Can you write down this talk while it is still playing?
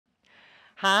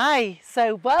Hi,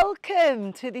 so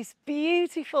welcome to this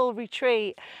beautiful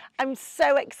retreat. I'm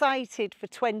so excited for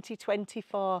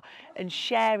 2024 and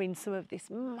sharing some of this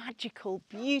magical,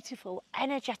 beautiful,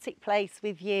 energetic place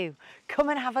with you. Come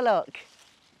and have a look.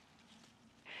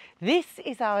 This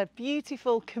is our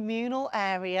beautiful communal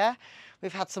area.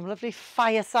 We've had some lovely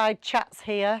fireside chats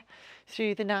here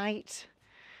through the night.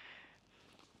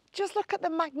 Just look at the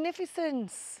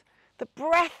magnificence, the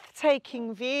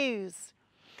breathtaking views.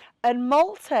 And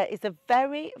Malta is a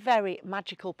very, very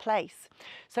magical place.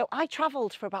 So I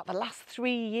travelled for about the last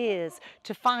 3 years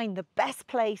to find the best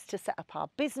place to set up our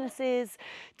businesses,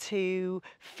 to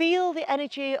feel the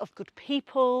energy of good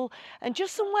people, and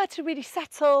just somewhere to really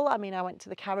settle. I mean, I went to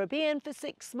the Caribbean for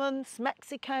 6 months,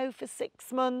 Mexico for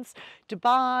 6 months,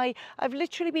 Dubai. I've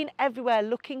literally been everywhere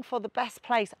looking for the best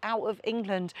place out of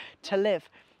England to live.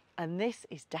 And this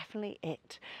is definitely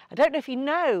it. I don't know if you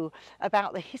know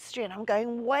about the history, and I'm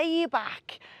going way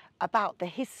back about the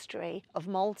history of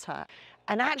Malta.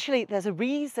 And actually there's a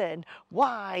reason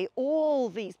why all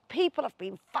these people have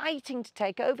been fighting to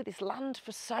take over this land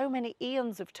for so many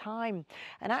eons of time.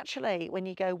 And actually when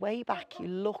you go way back, you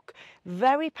look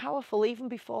very powerful. Even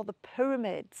before the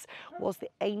pyramids was the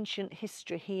ancient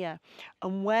history here,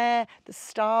 and where the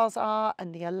stars are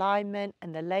and the alignment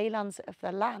and the leylands of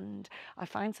the land. I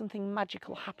find something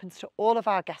magical happens to all of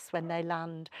our guests when they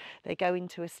land. They go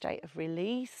into a state of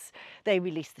release. They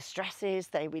release the stresses,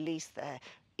 they release their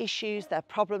issues, their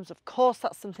problems. Of course,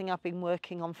 that's something I've been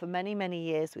working on for many, many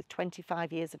years, with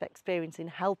 25 years of experience in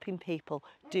helping people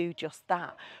do just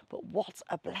that. But what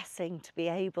a blessing to be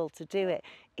able to do it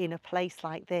in a place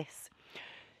like this.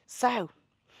 So,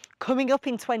 coming up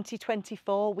in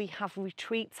 2024, we have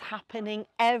retreats happening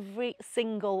every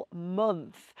single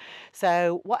month.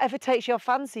 So whatever takes your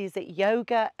fancy, is it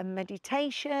yoga and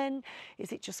meditation?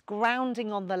 Is it just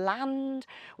grounding on the land?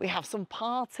 We have some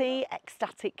party,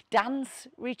 ecstatic dance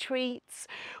retreats.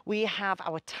 We have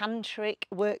our tantric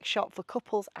workshop for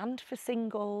couples and for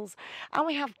singles. And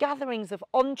we have gatherings of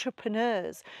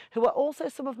entrepreneurs who are also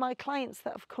some of my clients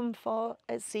that have come for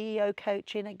CEO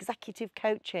coaching, executive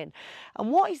coaching.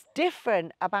 And what is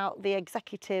different about the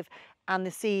executive and the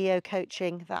CEO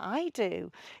coaching that I do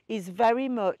is very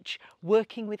much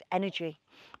working with energy,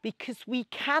 because we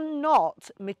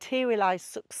cannot materialize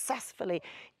successfully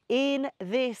in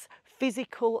this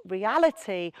physical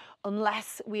reality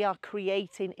unless we are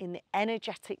creating in the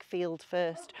energetic field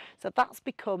first. So that's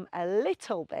become a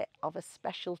little bit of a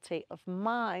specialty of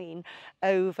mine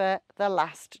over the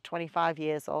last 25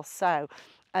 years or so.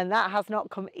 And that has not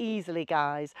come easily,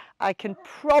 guys. I can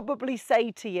probably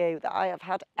say to you that I have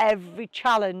had every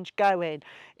challenge going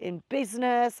in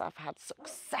business. I've had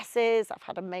successes, I've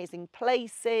had amazing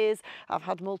places, I've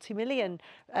had multi-million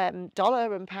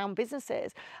dollar and pound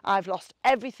businesses. I've lost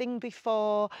everything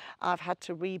before, I've had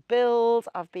to rebuild,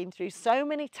 I've been through so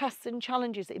many tests and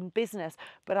challenges in business,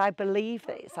 but I believe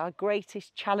that it's our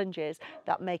greatest challenges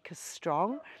that make us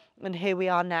strong. And here we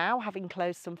are now, having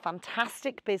closed some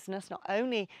fantastic business, not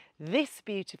only this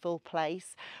beautiful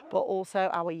place, but also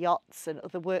our yachts and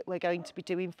other work we're going to be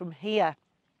doing from here.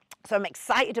 So I'm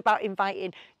excited about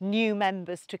inviting new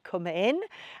members to come in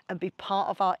and be part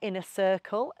of our inner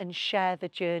circle and share the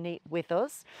journey with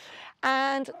us.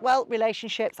 And well,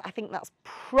 relationships, I think that's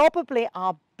probably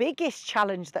our biggest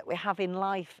challenge that we have in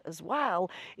life as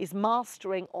well, is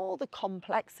mastering all the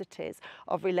complexities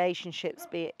of relationships,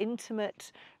 be it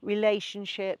intimate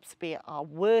relationships, be it our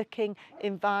working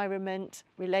environment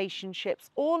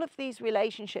relationships, all of these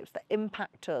relationships that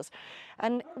impact us.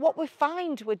 And what we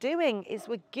find we're doing is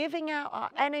we're giving out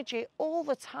our energy all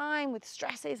the time with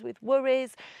stresses, with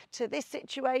worries, to this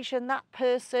situation, that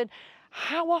person.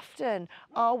 How often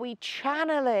are we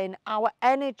channeling our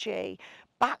energy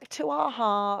back to our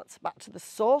hearts, back to the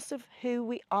source of who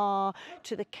we are,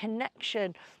 to the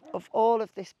connection of all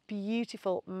of this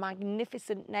beautiful,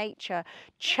 magnificent nature,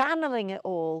 channeling it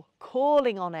all,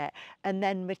 calling on it, and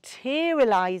then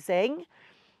materializing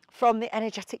from the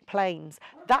energetic planes?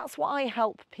 That's what I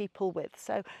help people with.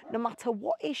 So no matter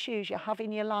what issues you have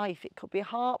in your life, it could be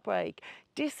heartbreak,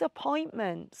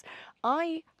 disappointments.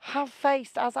 I have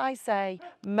faced, as I say,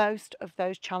 most of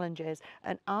those challenges,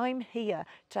 and I'm here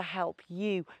to help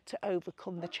you to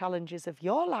overcome the challenges of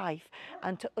your life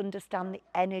and to understand the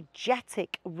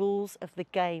energetic rules of the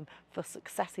game for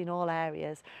success in all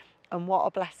areas. And what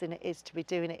a blessing it is to be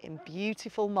doing it in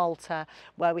beautiful Malta,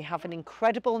 where we have an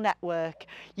incredible network.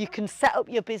 You can set up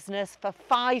your business for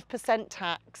 5%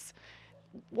 tax.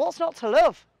 What's not to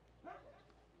love?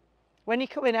 When you're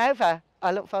coming over,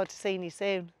 I look forward to seeing you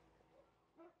soon.